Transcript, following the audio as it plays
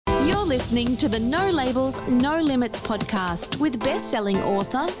You're listening to the No Labels, No Limits podcast with best-selling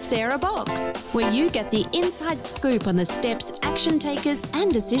author Sarah Box, where you get the inside scoop on the steps action takers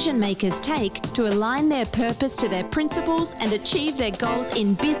and decision makers take to align their purpose to their principles and achieve their goals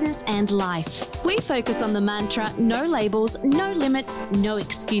in business and life. We focus on the mantra, no labels, no limits, no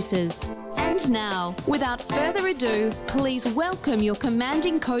excuses. And now, without further ado, please welcome your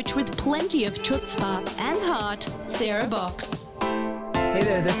commanding coach with plenty of chutzpah and heart, Sarah Box. Hey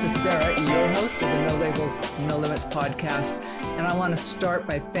there, this is Sarah, your host of the No Labels, No Limits podcast. And I want to start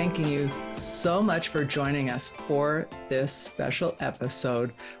by thanking you so much for joining us for this special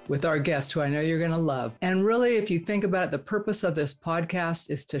episode with our guest, who I know you're going to love. And really, if you think about it, the purpose of this podcast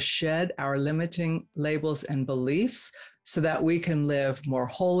is to shed our limiting labels and beliefs so that we can live more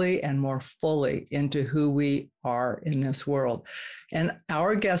wholly and more fully into who we are in this world. And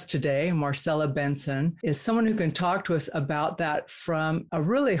our guest today, Marcella Benson, is someone who can talk to us about that from a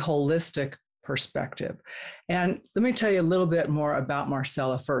really holistic perspective. And let me tell you a little bit more about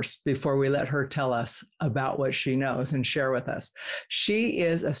Marcella first before we let her tell us about what she knows and share with us. She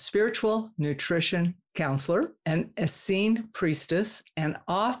is a spiritual nutrition counselor, an Essene priestess, and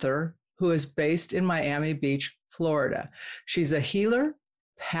author who is based in Miami Beach, Florida. She's a healer,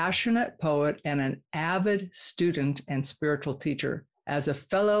 passionate poet, and an avid student and spiritual teacher. As a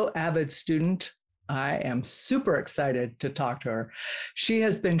fellow avid student, I am super excited to talk to her. She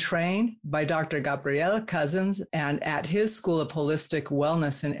has been trained by Dr. Gabriel Cousens and at his School of Holistic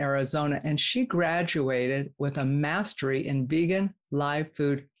Wellness in Arizona, and she graduated with a mastery in vegan live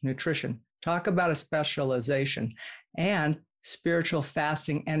food nutrition. Talk about a specialization, and spiritual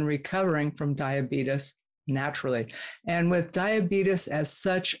fasting and recovering from diabetes naturally. And with diabetes as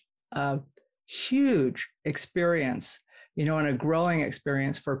such a huge experience, and a growing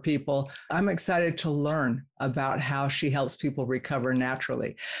experience for people, I'm excited to learn about how she helps people recover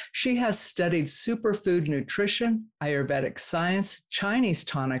naturally. She has studied superfood nutrition, Ayurvedic science, Chinese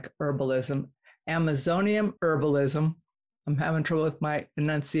tonic herbalism, Amazonian herbalism. I'm having trouble with my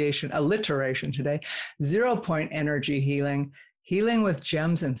alliteration today. 0 point energy healing, healing with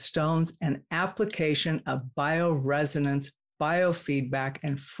gems and stones, and application of bioresonance, biofeedback,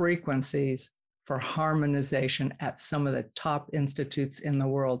 and frequencies for harmonization at some of the top institutes in the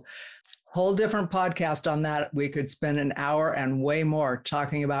world. Whole different podcast on that. We could spend an hour and way more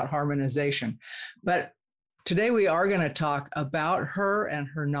talking about harmonization. But today we are going to talk about her and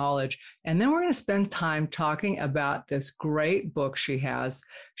her knowledge. And then we're going to spend time talking about this great book she has.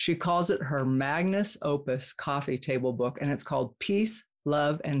 She calls it her Magnus Opus coffee table book, and it's called Peace,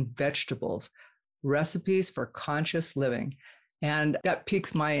 Love, and Vegetables, Recipes for Conscious Living. And that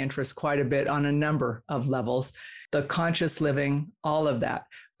piques my interest quite a bit on a number of levels, the conscious living, all of that.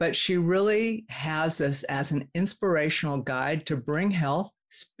 But she really has this as an inspirational guide to bring health,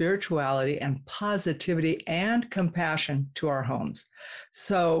 spirituality, and positivity and compassion to our homes.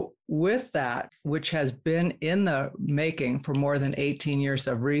 So with that, which has been in the making for more than 18 years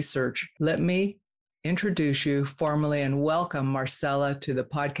of research, let me introduce you formally and welcome Marcella to the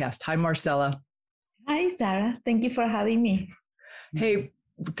podcast. Hi, Marcella. Hi, Sarah. Thank you for having me. Hey,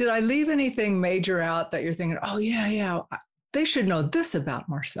 did I leave anything major out that you're thinking, oh, yeah, they should know this about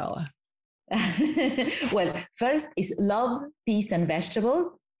Marcella? Well, first is Love, Peace, and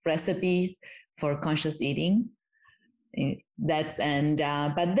Vegetables, Recipes for Conscious Eating. But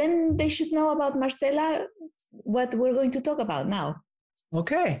then they should know about Marcella, what we're going to talk about now.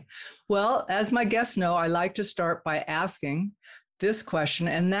 Okay. Well, as my guests know, I like to start by asking this question,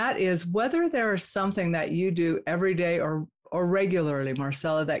 and that is whether there is something that you do every day or regularly,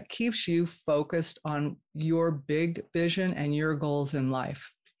 Marcella, that keeps you focused on your big vision and your goals in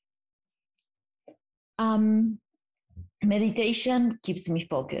life. Meditation keeps me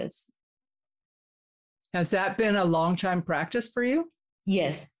focused. Has that been a long time practice for you?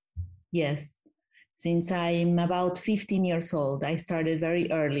 Yes. Since I'm about 15 years old, I started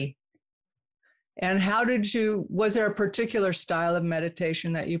very early. And was there a particular style of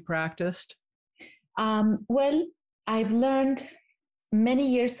meditation that you practiced? Well, I've learned many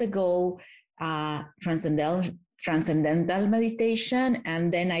years ago transcendental meditation,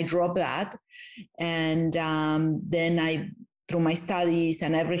 and then I dropped that. And then through my studies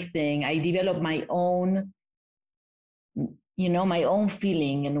and everything, I developed my own, my own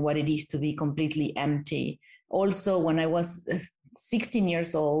feeling and what it is to be completely empty. Also, when I was 16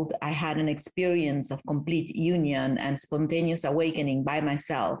 years old, I had an experience of complete union and spontaneous awakening by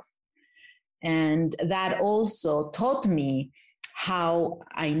myself. And that also taught me how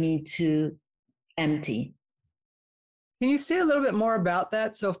I need to empty. Can you say a little bit more about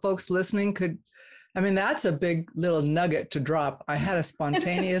that so folks listening could I mean, that's a big little nugget to drop. I had a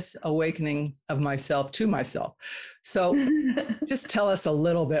spontaneous awakening of myself to myself. So just tell us a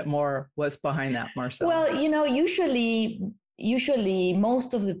little bit more what's behind that, Marcella. Well, usually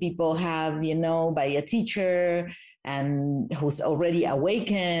most of the people have, by a teacher and who's already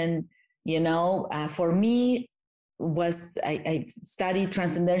awakened, for me, I studied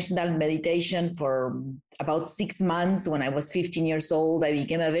transcendental meditation for about 6 months. When I was 15 years old, I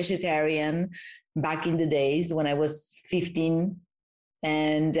became a vegetarian back in the days when I was 15.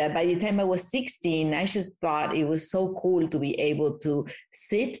 And by the time I was 16, I just thought it was so cool to be able to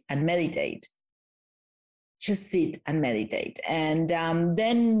sit and meditate. Just sit and meditate. And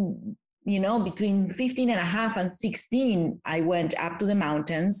then, between 15 and a half and 16, I went up to the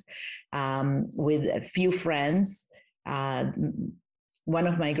mountains with a few friends, one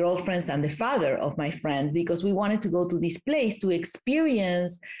of my girlfriends and the father of my friends, because we wanted to go to this place to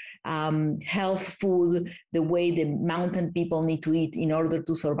experience health food, the way the mountain people need to eat in order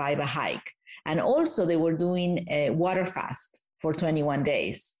to survive a hike. And also they were doing a water fast for 21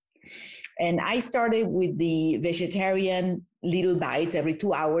 days. And I started with the vegetarian little bites. Every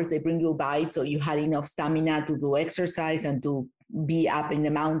 2 hours, they bring you bites, so you had enough stamina to do exercise and to be up in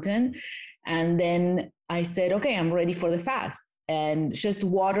the mountain. And then I said, okay, I'm ready for the fast. And just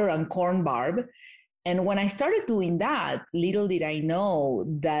water and corn barb. And when I started doing that, little did I know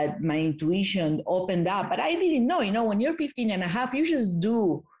that my intuition opened up. But I didn't know, when you're 15 and a half, you just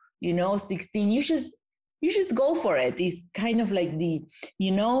do, 16, you just go for it. It's kind of like the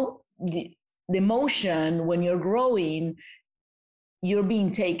motion when you're growing, you're being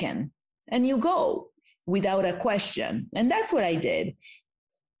taken and you go without a question. And that's what I did.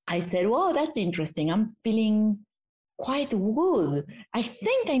 I said, well, that's interesting. I'm feeling quite good. I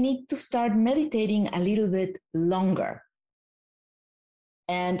think I need to start meditating a little bit longer.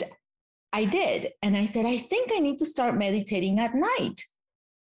 And I did. And I said, I think I need to start meditating at night.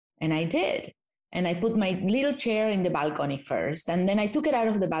 And I did. And I put my little chair in the balcony first. And then I took it out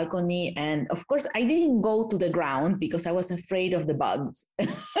of the balcony. And of course, I didn't go to the ground because I was afraid of the bugs.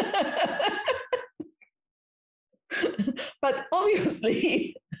 But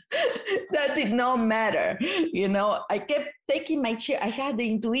obviously, that did not matter. I kept taking my chair. I had the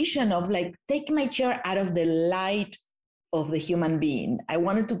intuition of taking my chair out of the light of the human being. I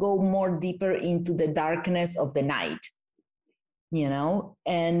wanted to go more deeper into the darkness of the night,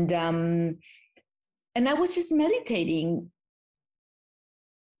 and I was just meditating,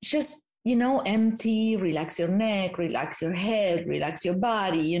 just, empty, relax your neck, relax your head, relax your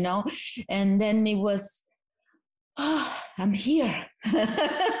body, and then it was, I'm here.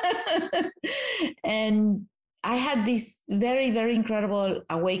 And I had this very, very incredible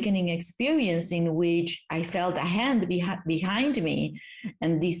awakening experience in which I felt a hand behind me,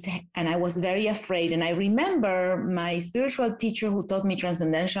 and I was very afraid. And I remember my spiritual teacher who taught me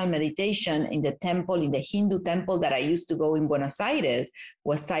transcendental meditation in the temple, in the Hindu temple that I used to go in Buenos Aires,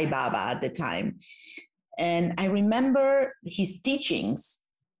 was Sai Baba at the time. And I remember his teachings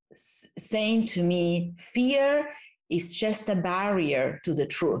saying to me, fear is just a barrier to the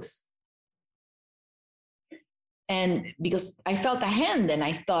truth. And because I felt a hand and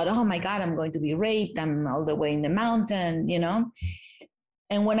I thought, oh my God, I'm going to be raped. I'm all the way in the mountain,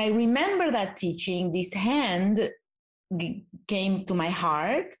 And when I remember that teaching, this hand came to my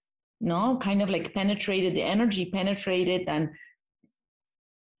heart, kind of like penetrated, the energy penetrated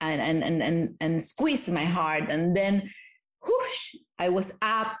and squeezed my heart. And then whoosh, I was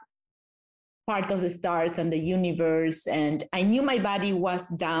up, part of the stars and the universe. And I knew my body was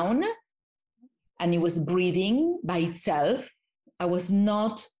down and it was breathing by itself. I was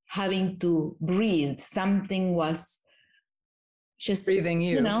not having to breathe. Something was just breathing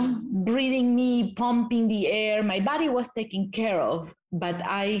you, breathing me, pumping the air. My body was taken care of, but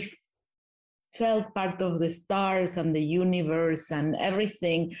I felt part of the stars and the universe and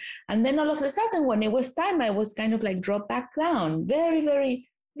everything. And then all of a sudden, when it was time, I was kind of dropped back down. Very, very,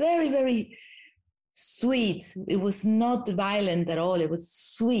 very, very sweet. It was not violent at all. It was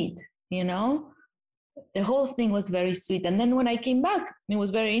sweet, The whole thing was very sweet. And then when I came back, it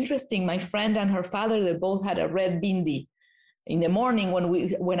was very interesting. My friend and her father, they both had a red bindi. In the morning,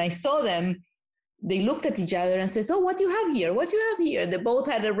 when I saw them, they looked at each other and said, "Oh, what do you have here? What do you have here?" They both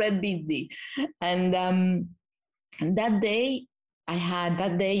had a red bindi. And that day,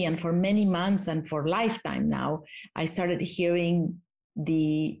 and for many months and for lifetime now, I started hearing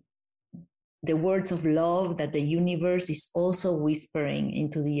the words of love that the universe is also whispering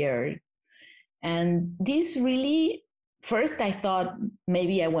into the earth. And this really, first I thought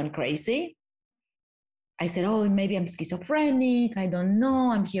maybe I went crazy. I said, oh, maybe I'm schizophrenic. I don't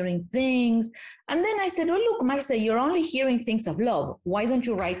know. I'm hearing things. And then I said, oh, look, Marce, you're only hearing things of love. Why don't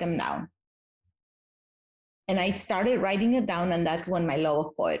you write them down? And I started writing it down, and that's when my love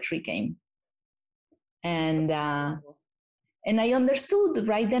of poetry came. And I understood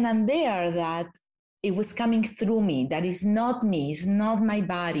right then and there that it was coming through me. That is not me. It's not my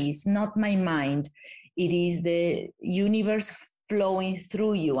body. It's not my mind. It is the universe flowing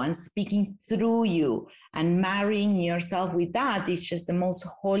through you and speaking through you, and marrying yourself with that is just the most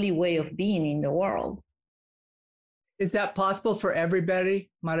holy way of being in the world. Is that possible for everybody,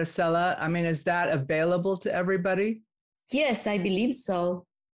 Maricela? I mean, is that available to everybody? Yes, I believe so.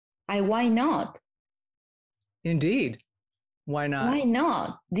 Why not? Indeed. Why not? Why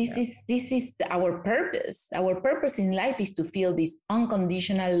not? This is our purpose. Our purpose in life is to feel this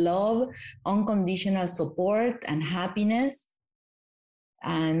unconditional love, unconditional support, and happiness.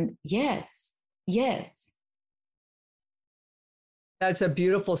 And yes. That's a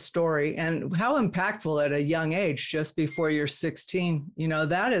beautiful story. And how impactful at a young age, just before you're 16. You know,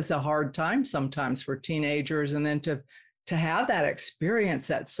 that is a hard time sometimes for teenagers. And then to have that experience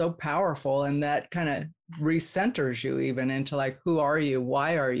that's so powerful, and that kind of recenters you even into like, who are you?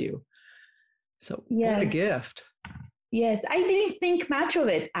 Why are you? So yes. What a gift. Yes, I didn't think much of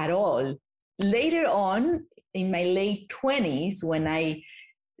it at all. Later on, in my late 20s, when I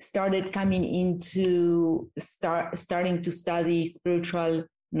started coming into starting to study spiritual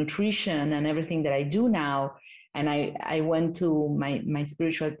nutrition and everything that I do now, and I went to my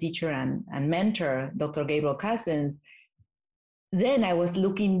spiritual teacher and mentor, Dr. Gabriel Cousens, then I was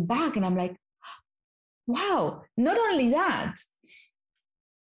looking back and I'm like, wow, not only that,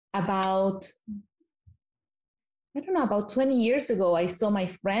 about 20 years ago, I saw my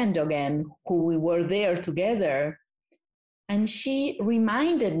friend again, who we were there together. And she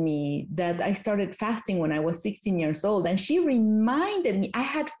reminded me that I started fasting when I was 16 years old. And she reminded me, I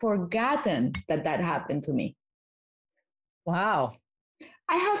had forgotten that happened to me. Wow.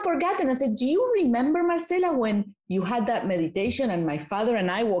 I had forgotten. I said, do you remember, Marcela, when you had that meditation and my father and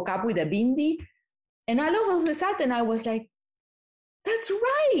I woke up with a bindi? And all of a sudden I was like, that's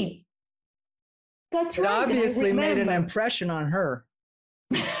right. That's right. It obviously made an impression on her.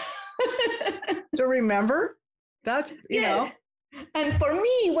 To remember? That's, you know. And for me,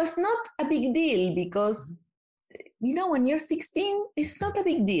 it was not a big deal because, you know, when you're 16, it's not a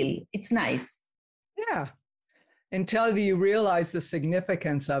big deal. It's nice. Yeah. Until you realize the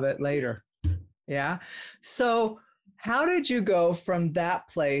significance of it later. Yeah. So how did you go from that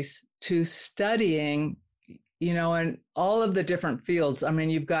place to studying, you know, in all of the different fields? I mean,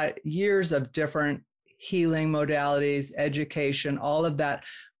 you've got years of different healing modalities, education, all of that.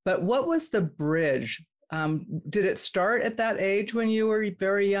 But what was the bridge? Did it start at that age when you were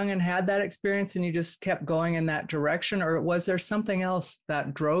very young and had that experience and you just kept going in that direction? Or was there something else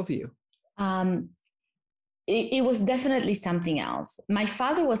that drove you? It was definitely something else. My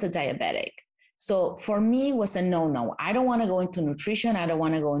father was a diabetic. So for me, it was a no. I don't want to go into nutrition. I don't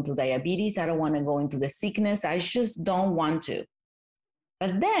want to go into diabetes. I don't want to go into the sickness. I just don't want to.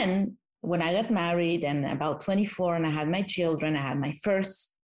 But then when I got married and about 24 and I had my children, I had my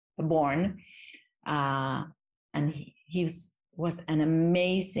first born, and he was an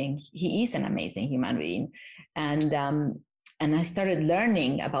amazing, he is an amazing human being. And I started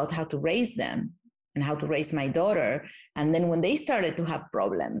learning about how to raise them and how to raise my daughter. And then when they started to have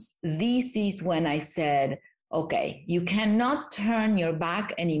problems, this is when I said, okay, you cannot turn your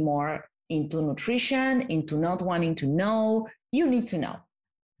back anymore into nutrition, into not wanting to know. You need to know.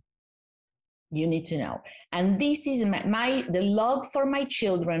 You need to know. And this is the love for my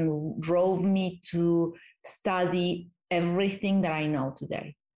children drove me to study everything that I know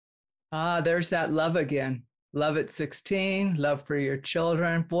today. There's that love again. Love at 16, love for your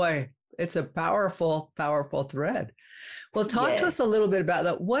children. Boy, it's a powerful, powerful thread. Well, talk to us a little bit about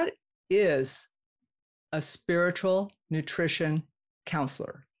that. What is a spiritual nutrition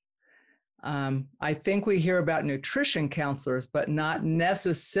counselor? I think we hear about nutrition counselors, but not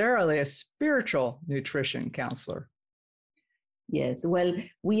necessarily a spiritual nutrition counselor. Yes, well,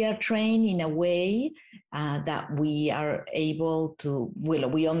 we are trained in a way that we are able to,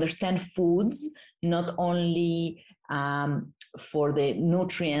 we understand foods, not only for the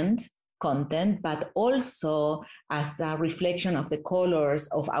nutrient content, but also as a reflection of the colors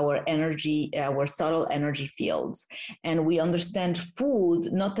of our energy, our subtle energy fields. And we understand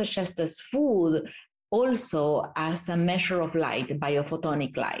food, not just as food, also as a measure of light,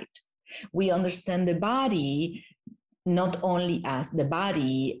 biophotonic light. We understand the body not only as the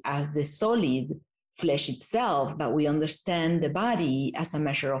body, as the solid flesh itself, but we understand the body as a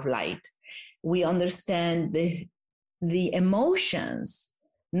measure of light. we understand the emotions,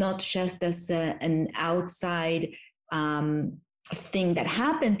 not just as an outside thing that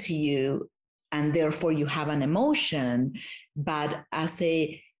happened to you, and therefore you have an emotion, but as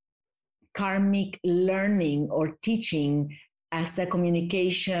a karmic learning or teaching, as a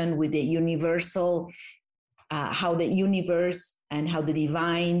communication with the universal, how the universe and how the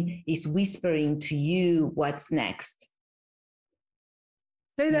divine is whispering to you what's next.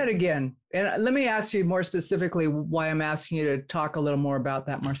 Say that again. And let me ask you more specifically why I'm asking you to talk a little more about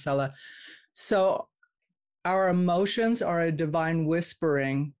that, Marcella. So our emotions are a divine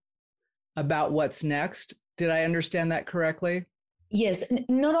whispering about what's next. Did I understand that correctly? Yes,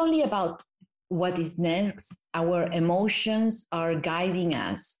 not only about what is next, our emotions are guiding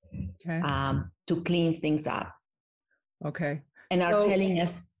us to clean things up. Okay. And are telling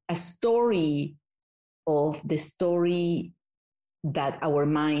us a story of the story that our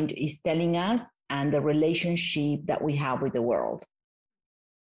mind is telling us and the relationship that we have with the world.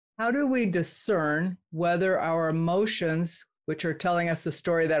 How do we discern whether our emotions, which are telling us the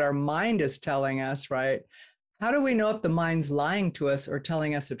story that our mind is telling us, right? How do we know if the mind's lying to us or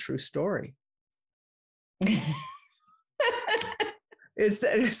telling us a true story? Is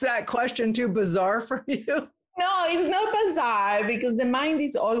that question too bizarre for you? No, it's not bizarre because the mind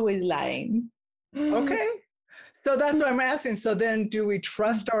is always lying. Okay. So that's what I'm asking. So then do we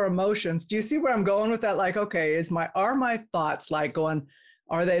trust our emotions? Do you see where I'm going with that? Like, okay, are my thoughts like going,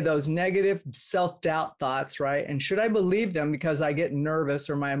 are they those negative self-doubt thoughts, right? And should I believe them because I get nervous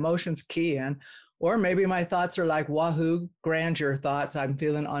or my emotions key in? Or maybe my thoughts are like wahoo, grandeur thoughts. I'm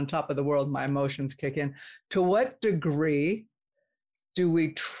feeling on top of the world. My emotions kick in. To what degree do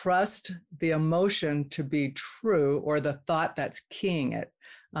we trust the emotion to be true or the thought that's keying it?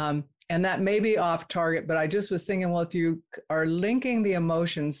 And that may be off target, but I just was thinking, well, if you are linking the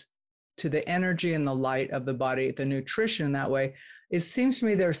emotions to the energy and the light of the body, the nutrition that way, it seems to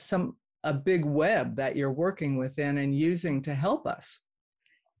me there's a big web that you're working within and using to help us.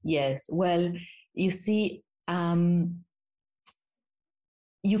 Yes. Well, you see,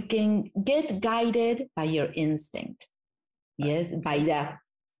 you can get guided by your instinct. Yes, by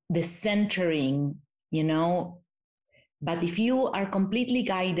the centering, But if you are completely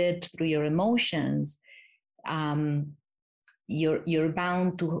guided through your emotions, you're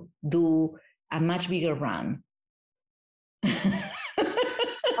bound to do a much bigger run.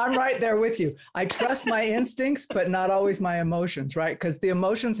 I'm right there with you. I trust my instincts, but not always my emotions, right? Because the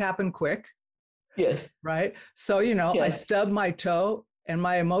emotions happen quick. Yes. Right. So, yes. I stub my toe and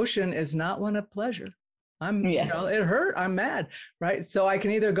my emotion is not one of pleasure. It hurt. I'm mad. Right. So I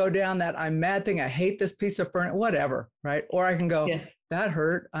can either go down that I'm mad thing. I hate this piece of furniture, whatever. Right. Or I can go, that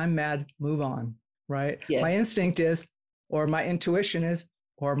hurt. I'm mad. Move on. Right. Yes. My instinct is, or my intuition is,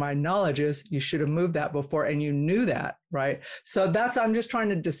 or my knowledge is, you should have moved that before. And you knew that. Right. So I'm just trying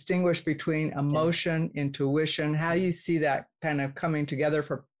to distinguish between emotion, intuition, how you see that kind of coming together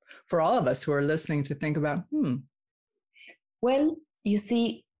for all of us who are listening to think about, Well, you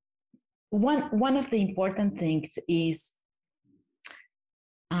see, one of the important things is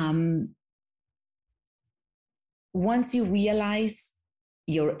once you realize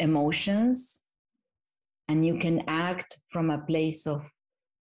your emotions and you can act from a place of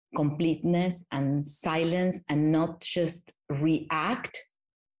completeness and silence and not just react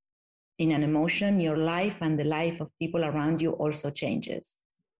in an emotion, your life and the life of people around you also changes.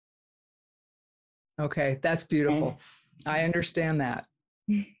 Okay, that's beautiful. I understand that.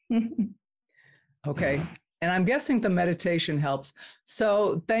 Okay. And I'm guessing the meditation helps.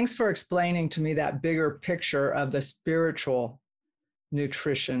 So thanks for explaining to me that bigger picture of the spiritual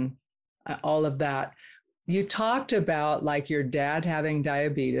nutrition, all of that. You talked about like your dad having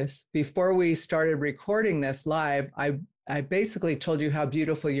diabetes. Before we started recording this live, I basically told you how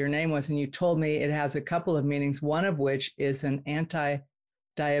beautiful your name was. And you told me it has a couple of meanings, one of which is an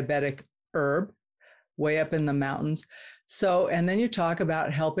anti-diabetic herb way up in the mountains. So, and then you talk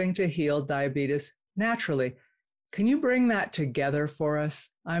about helping to heal diabetes naturally. Can you bring that together for us?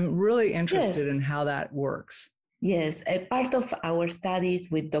 I'm really interested in how that works. Yes, a part of our studies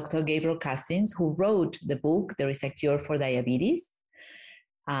with Dr. Gabriel Cousens, who wrote the book, There is a Cure for Diabetes.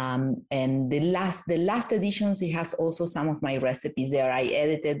 And the last editions, it has also some of my recipes there. I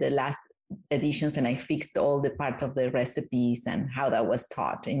edited the last editions and I fixed all the parts of the recipes and how that was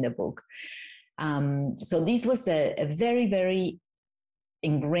taught in the book. So this was a very, very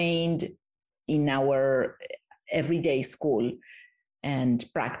ingrained in our everyday school and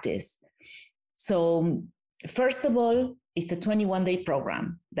practice. So first of all, it's a 21-day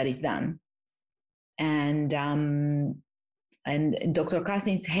program that is done. And And Dr.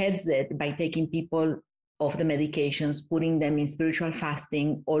 Cousins heads it by taking people off the medications, putting them in spiritual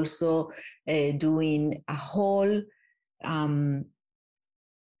fasting, also doing a whole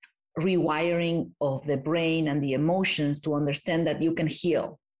rewiring of the brain and the emotions to understand that you can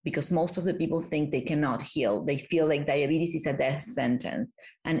heal, because most of the people think they cannot heal. They feel like diabetes is a death sentence,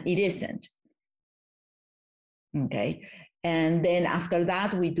 and it isn't. Okay. And then after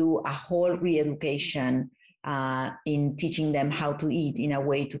that, we do a whole re-education in teaching them how to eat in a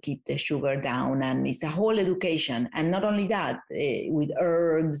way to keep the sugar down. And it's a whole education. And not only that, with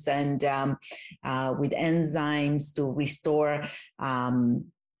herbs and with enzymes to restore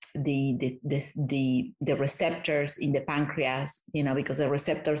the receptors in the pancreas, because the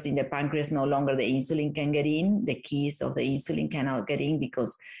receptors in the pancreas no longer the insulin can get in, the keys of the insulin cannot get in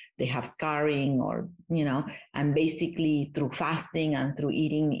because they have scarring or, and basically through fasting and through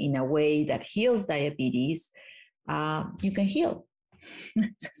eating in a way that heals diabetes, you can heal.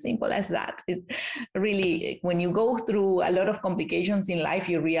 It's as simple as that. It's really, when you go through a lot of complications in life,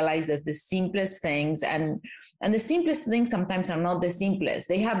 you realize that the simplest things and the simplest things sometimes are not the simplest.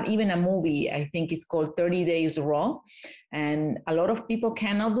 They have even a movie, I think it's called 30 Days Raw. And a lot of people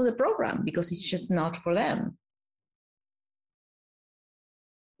cannot do the program because it's just not for them.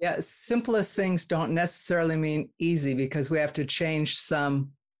 Yeah, simplest things don't necessarily mean easy, because we have to change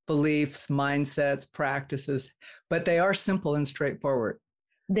some beliefs, mindsets, practices, but they are simple and straightforward.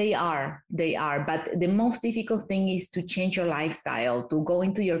 They are. But the most difficult thing is to change your lifestyle, to go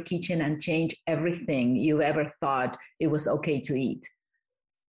into your kitchen and change everything you ever thought it was okay to eat,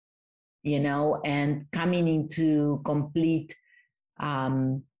 and coming into complete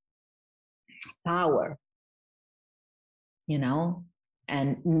power,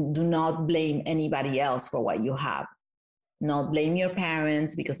 and do not blame anybody else for what you have. Not blame your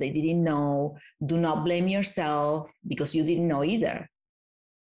parents because they didn't know. Do not blame yourself because you didn't know either.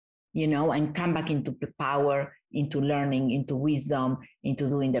 And come back into power, into learning, into wisdom, into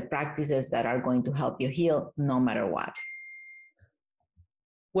doing the practices that are going to help you heal no matter what.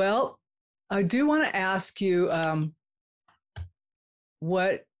 Well, I do want to ask you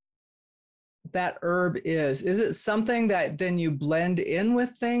what that herb is. Is it something that then you blend in with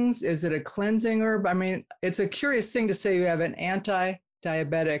things? Is it a cleansing herb? I mean, it's a curious thing to say you have an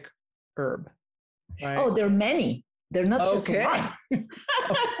anti-diabetic herb, right? Oh, there are many. They're not just one.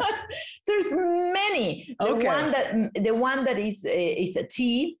 There's many. The one that is a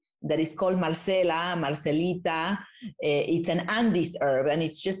tea that is called Marcelita. It's an Andes herb, and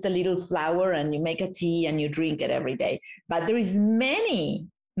it's just a little flower, and you make a tea and you drink it every day. But there is many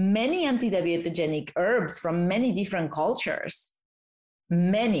anti-diabetogenic herbs from many different cultures.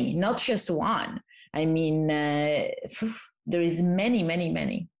 Many, not just one. I mean, there is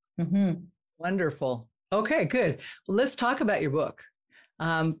many. Mm-hmm. Wonderful. Okay, good. Well, let's talk about your book.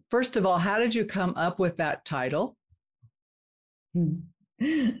 First of all, how did you come up with that title?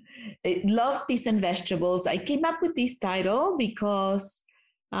 Love, Peace, and Vegetables. I came up with this title because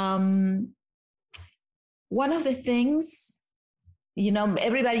one of the things,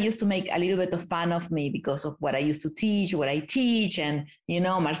 everybody used to make a little bit of fun of me because of what I used to teach, what I teach, and,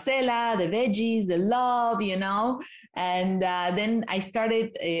 Marcela, the veggies, the love, and then I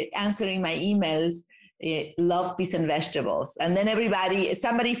started answering my emails, love, peace, and vegetables. And then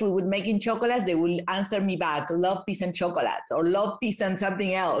somebody, if we would make in chocolates, they will answer me back, love, peace, and chocolates, or love, peace, and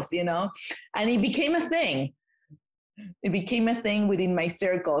something else, and it became a thing. It became a thing within my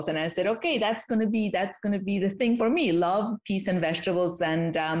circles. And I said, okay, that's going to be the thing for me. Love, peace, and vegetables.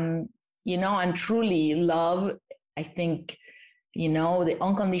 And, and truly love, I think, the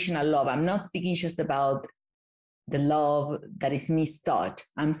unconditional love. I'm not speaking just about the love that is mistaught.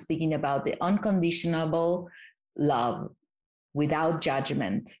 I'm speaking about the unconditional love without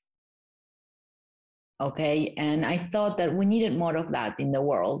judgment. Okay. And I thought that we needed more of that in the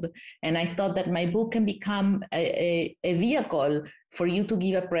world. And I thought that my book can become a vehicle for you to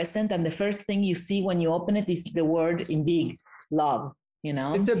give a present. And the first thing you see when you open it is the word in big, love,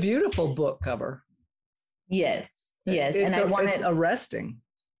 It's a beautiful book cover. Yes. It's arresting.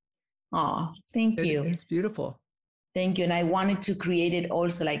 Oh, thank you. It's beautiful. Thank you. And I wanted to create it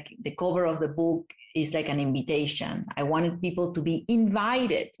also like the cover of the book is like an invitation. I wanted people to be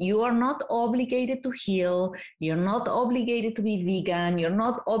invited. You are not obligated to heal. You're not obligated to be vegan. You're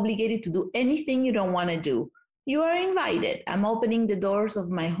not obligated to do anything you don't want to do. You are invited. I'm opening the doors of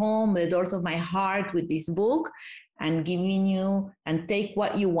my home, the doors of my heart with this book, and giving you and take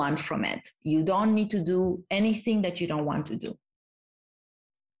what you want from it. You don't need to do anything that you don't want to do.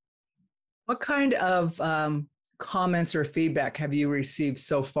 What kind of comments or feedback have you received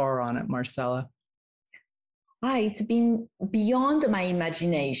so far on it, Marcela? it's been beyond my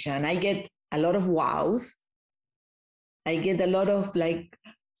imagination. I get a lot of wows. I get a lot of like,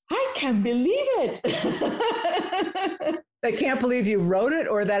 I can't believe it. I can't believe you wrote it,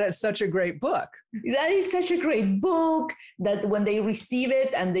 or that it's such a great book. That is such a great book that when they receive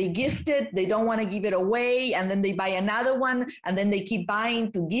it and they gift it, they don't want to give it away. And then they buy another one and then they keep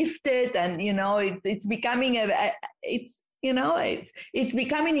buying to gift it. And, it's becoming it's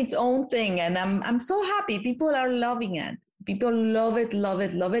becoming its own thing. And I'm so happy. People are loving it. People love it, love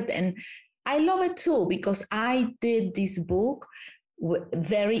it, love it. And I love it too, because I did this book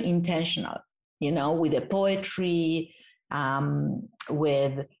very intentional, with the poetry,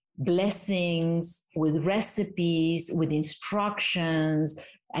 with blessings, with recipes, with instructions.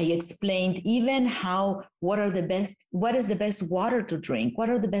 I explained even what is the best water to drink? What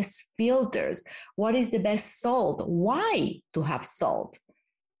are the best filters? What is the best salt? Why to have salt?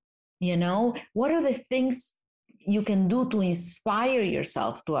 What are the things you can do to inspire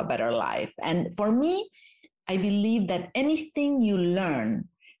yourself to a better life? And for me, I believe that anything you learn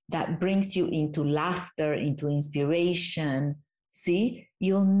that brings you into laughter, into inspiration,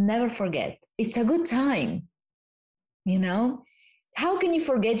 you'll never forget. It's a good time, How can you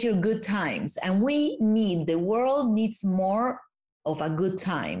forget your good times? And the world needs more of a good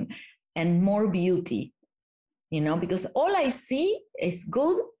time and more beauty, because all I see is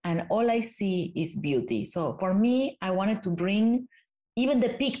good and all I see is beauty. So for me, I wanted to bring even the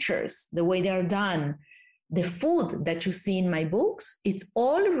pictures, the way they are done, the food that you see in my books, it's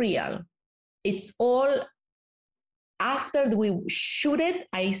all real. It's all, after we shoot it,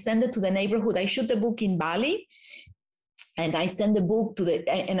 I send it to the neighborhood. I shoot the book in Bali, and I send the book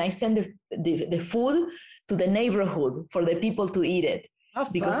I send the food to the neighborhood for the people to eat it. Oh,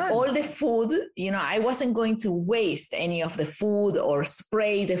 because fun. All the food, I wasn't going to waste any of the food or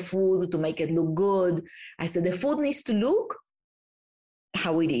spray the food to make it look good. I said, the food needs to look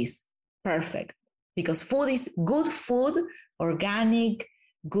how it is, perfect. Because food is good food, organic,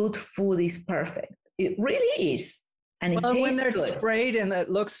 good food is perfect. It really is. And it tastes when they're good. sprayed and it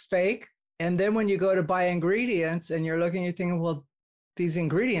looks fake, and then when you go to buy ingredients and you're thinking, well, these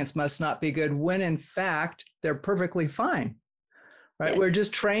ingredients must not be good, when in fact, they're perfectly fine, right? Yes. We're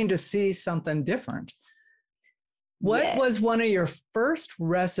just trained to see something different. What was one of your first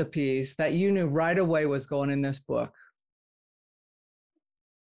recipes that you knew right away was going in this book?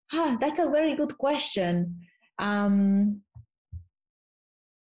 That's a very good question.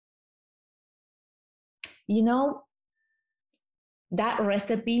 That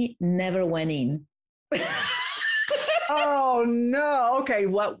recipe never went in. Oh, no. Okay.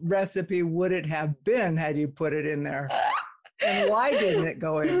 What recipe would it have been had you put it in there? And why didn't it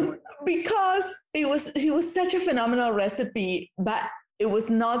go in? Because it was such a phenomenal recipe, but it was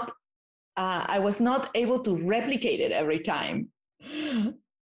not, I was not able to replicate it every time.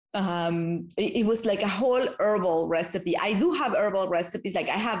 It was like a whole herbal recipe. I do have herbal recipes. Like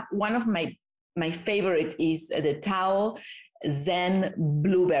I have one of my favorites is the Tao Zen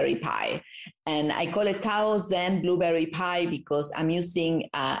blueberry pie. And I call it Tao Zen blueberry pie because I'm using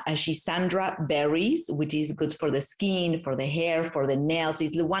Schisandra berries, which is good for the skin, for the hair, for the nails.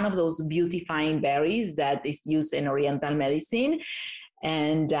 It's one of those beautifying berries that is used in Oriental medicine.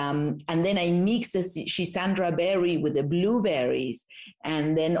 And then I mix the Schisandra berry with the blueberries.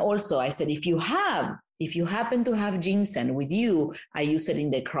 And then also I said, if you happen to have ginseng with you, I use it in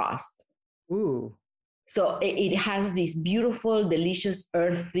the crust. Ooh. So it has this beautiful, delicious,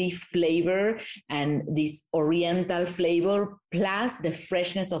 earthy flavor and this Oriental flavor, plus the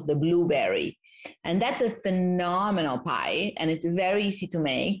freshness of the blueberry. And that's a phenomenal pie, and it's very easy to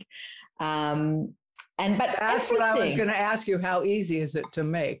make. But that's what I was going to ask you. How easy is it to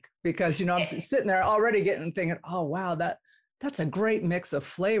make? Because, I'm sitting there already thinking, oh, wow, that's a great mix of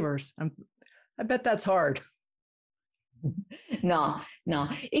flavors. I bet that's hard. No,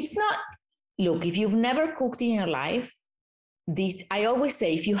 it's not. Look, if you've never cooked in your life, I always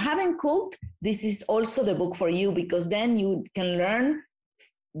say, if you haven't cooked, this is also the book for you, because then you can learn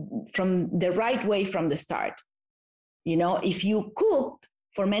from the right way from the start. If you cooked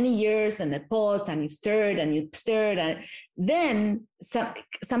for many years in the pots and you stirred, and then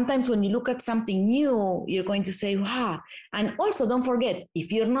sometimes when you look at something new, you're going to say, wow. And also don't forget,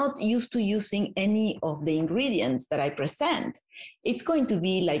 if you're not used to using any of the ingredients that I present, it's going to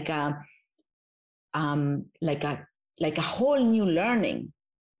be like a whole new learning,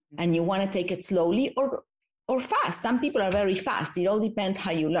 and you want to take it slowly or fast. Some people are very fast. It all depends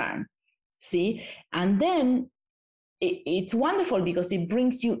how you learn. See? And then it's wonderful because it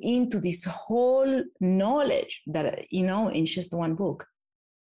brings you into this whole knowledge that, in just one book.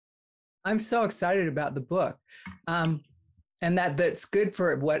 I'm so excited about the book. And that's good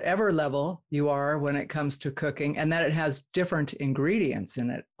for whatever level you are when it comes to cooking, and that it has different ingredients in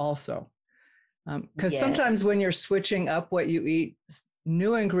it also. Because sometimes when you're switching up what you eat,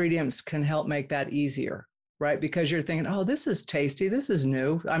 new ingredients can help make that easier, right? Because you're thinking, oh, this is tasty. This is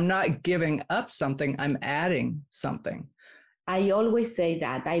new. I'm not giving up something. I'm adding something. I always say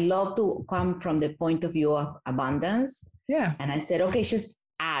that. I love to come from the point of view of abundance. Yeah. And I said, okay, just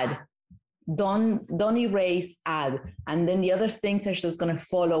add. Don't erase, add. And then the other things are just going to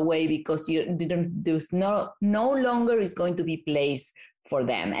fall away because there's no longer is going to be place for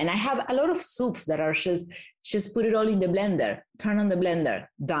them. And I have a lot of soups that are just put it all in the blender, turn on the blender,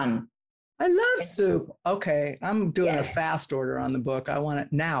 done. I love soup. Okay. I'm doing a fast order on the book. I want it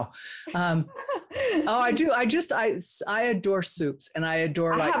now. I do. I adore soups, and I have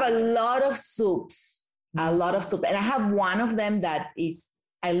a lot of soups, And I have one of them that is,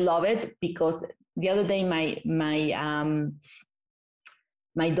 I love it because the other day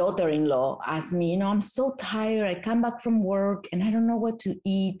my daughter-in-law asked me, I'm so tired. I come back from work and I don't know what to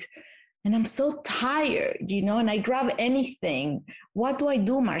eat. And I'm so tired, and I grab anything. What do I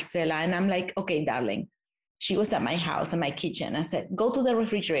do, Marcela? And I'm like, okay, darling. She was at my house, in my kitchen. I said, go to the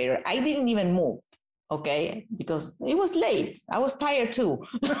refrigerator. I didn't even move, okay? Because it was late. I was tired too.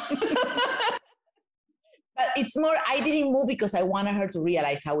 But it's more, I didn't move because I wanted her to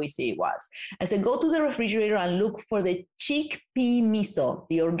realize how easy it was. I said, go to the refrigerator and look for the chickpea miso,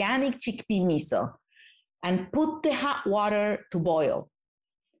 the organic chickpea miso, and put the hot water to boil.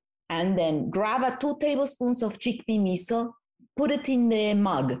 And then grab 2 tablespoons of chickpea miso, put it in the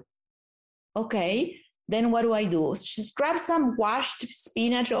mug. Okay, then what do? Just grab some washed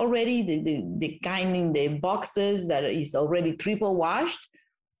spinach already, the kind in the boxes that is already triple washed.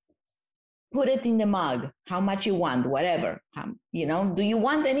 Put it in the mug, how much you want, whatever. Do you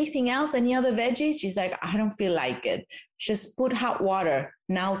want anything else, any other veggies? She's like, I don't feel like it. Just put hot water.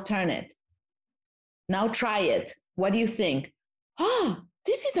 Now turn it. Now try it. What do you think? Oh,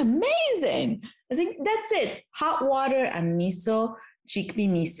 this is amazing. I think that's it. Hot water and miso, chickpea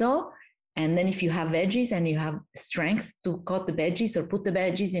miso. And then if you have veggies and you have strength to cut the veggies or put the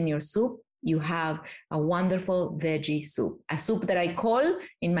veggies in your soup, you have a wonderful veggie soup, a soup that I call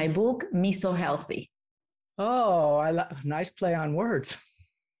in my book, Miso Healthy. Oh, nice play on words.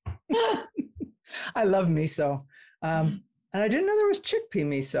 I love miso. And I didn't know there was chickpea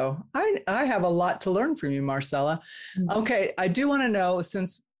miso. I have a lot to learn from you, Marcela. Okay, I do want to know,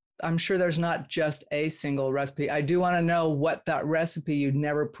 since I'm sure there's not just a single recipe, I do want to know what that recipe you'd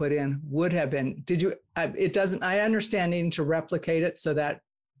never put in would have been. I understand needing to replicate it so that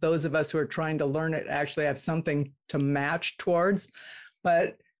those of us who are trying to learn it actually have something to match towards.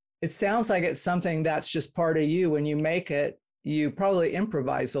 But it sounds like it's something that's just part of you. When you make it, you probably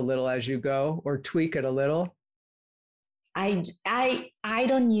improvise a little as you go or tweak it a little. I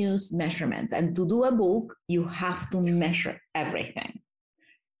don't use measurements. And to do a book, you have to measure everything.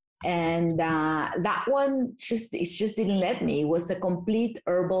 And that one just didn't let me. It was a complete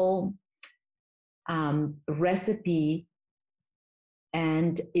herbal recipe.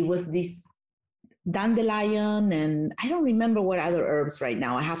 And it was this dandelion, and I don't remember what other herbs right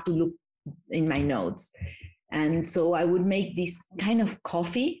now. I have to look in my notes. And so I would make this kind of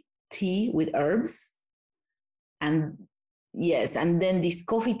coffee tea with herbs. And yes, and then this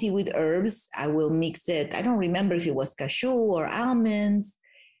coffee tea with herbs, I will mix it. I don't remember if it was cashew or almonds.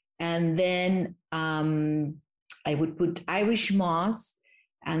 And then I would put Irish moss,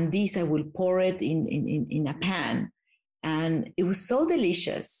 and this I will pour it in a pan. And it was so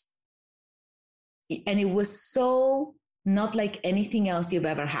delicious. And it was so not like anything else you've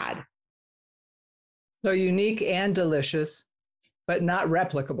ever had. So unique and delicious, but not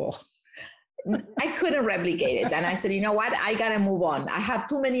replicable. I couldn't replicate it. And I said, you know what? I got to move on. I have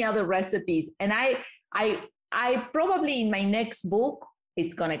too many other recipes. And I probably in my next book,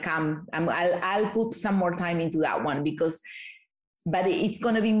 it's going to come. I'll put some more time into that one but it's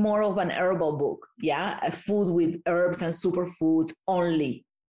going to be more of an herbal book. Yeah. A food with herbs and superfoods only.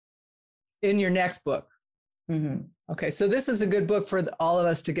 In your next book. Mm-hmm. Okay. So this is a good book for all of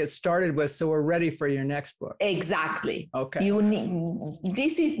us to get started with. So we're ready for your next book. Exactly. Okay.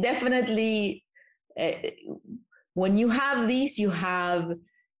 This is definitely, when you have this, you have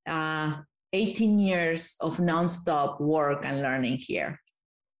 18 years of nonstop work and learning here.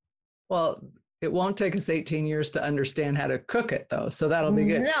 Well, it won't take us 18 years to understand how to cook it, though. So that'll be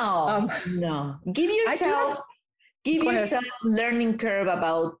good. No. Give yourself learning curve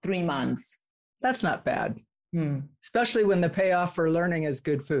about 3 months. That's not bad, especially when the payoff for learning is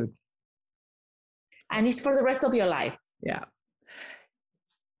good food. And it's for the rest of your life. Yeah.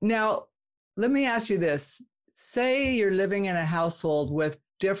 Now, let me ask you this. Say you're living in a household with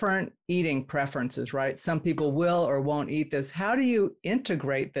different eating preferences, right? Some people will or won't eat this. How do you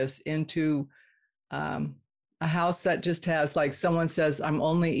integrate this into a house that just has, like, someone says, I'm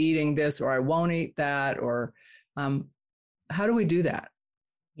only eating this, or I won't eat that, or how do we do that?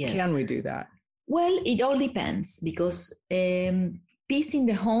 Yes. Can we do that? Well, it all depends, because peace in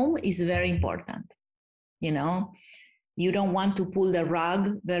the home is very important. You know, you don't want to pull the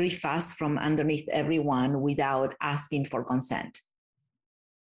rug very fast from underneath everyone without asking for consent.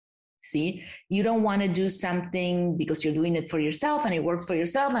 See, you don't want to do something because you're doing it for yourself and it works for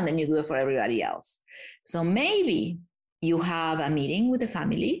yourself, and then you do it for everybody else. So maybe you have a meeting with the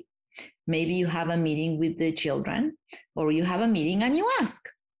family, maybe you have a meeting with the children, or you have a meeting and you ask.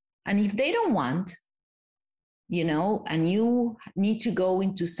 And if they don't want, you know, and you need to go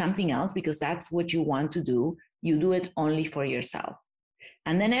into something else because that's what you want to do, you do it only for yourself.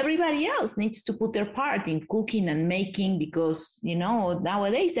 And then everybody else needs to put their part in cooking and making, because, you know,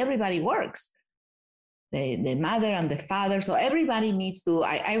 nowadays everybody works. The mother and the father. So everybody needs to,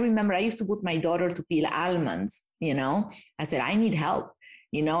 I remember I used to put my daughter to peel almonds, you know. I said, I need help.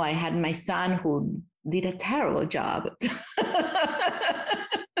 You know, I had my son who did a terrible job.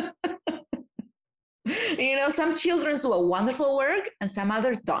 You know, some children do a wonderful work and some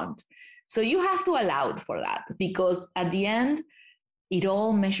others don't. So you have to allow for that, because at the end, it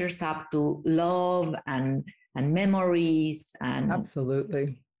all measures up to love and memories. And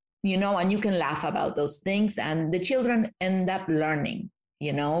absolutely, you know, and you can laugh about those things, and the children end up learning,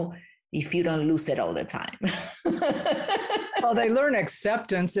 you know, if you don't lose it all the time. Well, they learn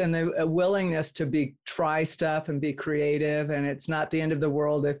acceptance and the willingness to try stuff and be creative. And it's not the end of the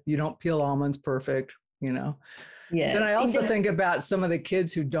world if you don't peel almonds perfect, you know. Yeah. And I also think about some of the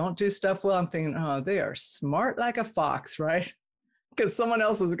kids who don't do stuff well. I'm thinking, oh, they are smart like a fox, right? Because someone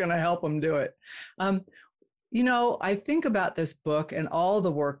else is going to help them do it. You know, I think about this book and all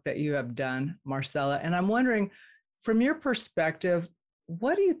the work that you have done, Marcela, and I'm wondering, from your perspective,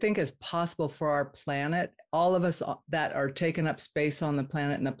 what do you think is possible for our planet, all of us that are taking up space on the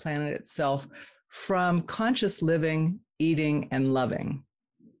planet and the planet itself, from conscious living, eating, and loving?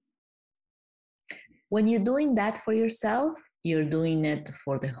 When you're doing that for yourself, you're doing it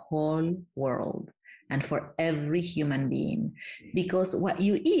for the whole world and for every human being. Because what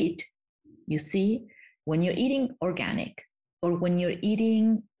you eat, you see, when you're eating organic, or when you're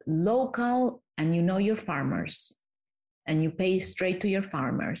eating local and you know your farmers, and you pay straight to your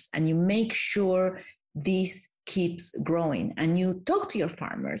farmers, and you make sure this keeps growing, and you talk to your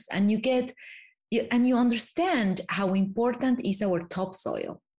farmers, and you understand how important is our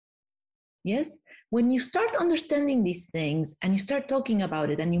topsoil. Yes? When you start understanding these things and you start talking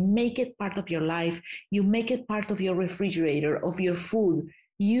about it and you make it part of your life, you make it part of your refrigerator, of your food,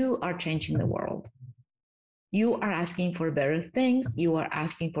 you are changing the world. You are asking for better things. You are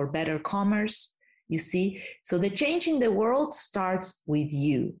asking for better commerce. You see? So the change in the world starts with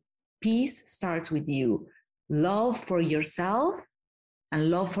you. Peace starts with you. Love for yourself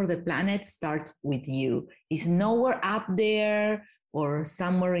and love for the planet starts with you. It's nowhere up there or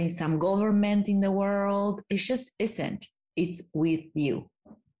somewhere in some government in the world. It just isn't. It's with you.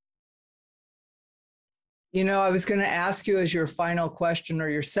 You know, I was going to ask you as your final question, or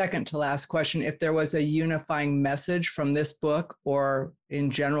your second to last question, if there was a unifying message from this book or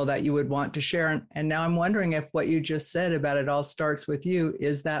in general that you would want to share. And now I'm wondering if what you just said about it all starts with you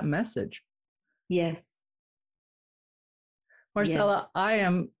is that message. Yes. Marcela, yes. I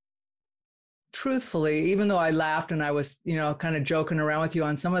am truthfully, even though I laughed and I was, you know, kind of joking around with you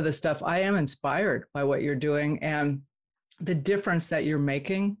on some of the stuff, I am inspired by what you're doing and the difference that you're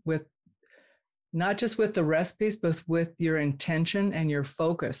making with not just with the recipes, but with your intention and your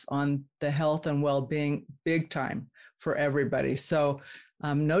focus on the health and well-being, big time for everybody. So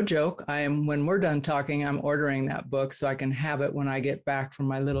no joke, when we're done talking, I'm ordering that book so I can have it when I get back from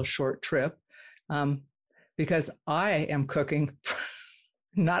my little short trip, because I am cooking,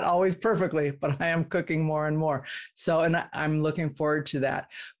 not always perfectly, but I am cooking more and more. So, and I'm looking forward to that.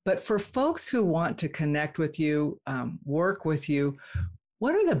 But for folks who want to connect with you, work with you,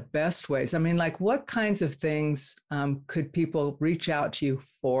 what are the best ways? I mean, like, what kinds of things could people reach out to you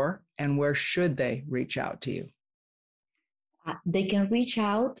for, and where should they reach out to you? They can reach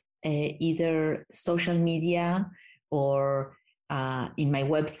out either social media or in my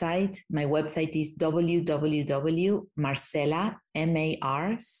website. My website is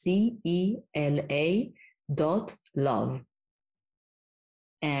www.marcela.love.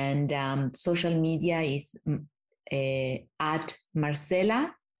 And social media is at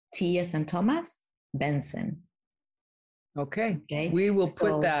Marcela, T as in Thomas, Benson. Okay. We will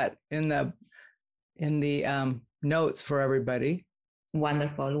put that in the in the notes for everybody.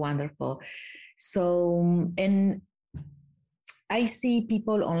 Wonderful, wonderful. So, and I see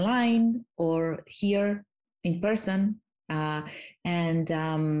people online or here in person, but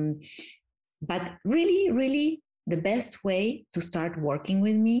really, really, the best way to start working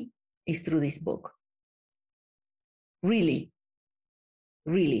with me is through this book. Really,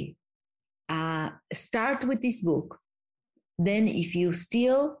 really. Start with this book. Then if you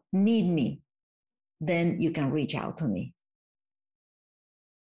still need me, then you can reach out to me.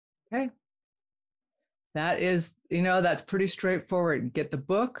 Okay. That is, that's pretty straightforward. Get the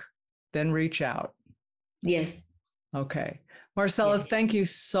book, then reach out. Yes. Okay. Marcela, yes. Thank you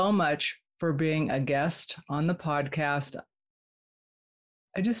so much for being a guest on the podcast.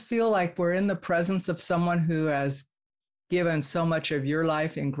 I just feel like we're in the presence of someone who has given so much of your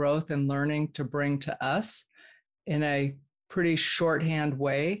life in growth and learning to bring to us in a pretty shorthand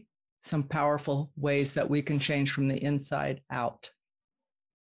way, some powerful ways that we can change from the inside out.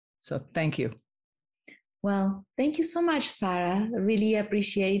 So thank you. Well, thank you so much, Sarah. I really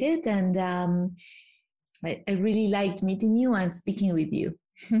appreciate it. And I really liked meeting you and speaking with you.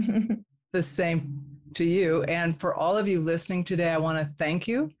 The same to you. And for all of you listening today, I want to thank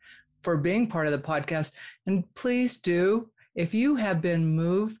you for being part of the podcast. And please do, if you have been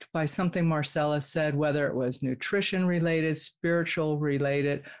moved by something Marcela said, whether it was nutrition related, spiritual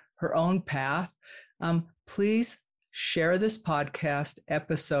related, her own path, please share this podcast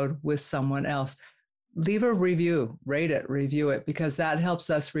episode with someone else. Leave a review, rate it, review it, because that helps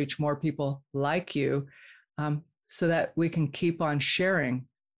us reach more people like you, so that we can keep on sharing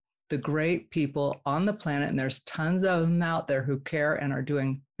the great people on the planet. And there's tons of them out there who care and are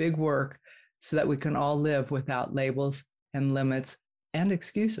doing big work so that we can all live without labels and limits and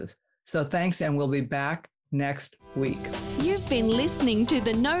excuses. So thanks, and we'll be back next week. You've been listening to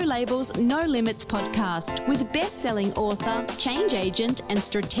the No Labels, No Limits podcast with best-selling author, change agent, and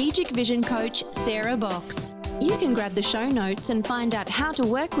strategic vision coach, Sarah Box. You can grab the show notes and find out how to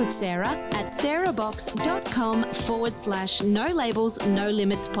work with Sarah at sarahbox.com/No Labels, No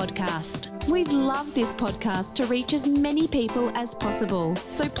Limits podcast. We'd love this podcast to reach as many people as possible.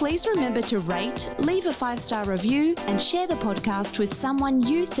 So please remember to rate, leave a 5-star review, and share the podcast with someone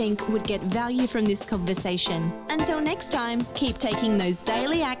you think would get value from this conversation. Until next time, keep taking those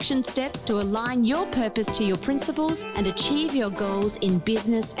daily action steps to align your purpose to your principles and achieve your goals in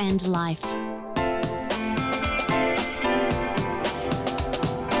business and life.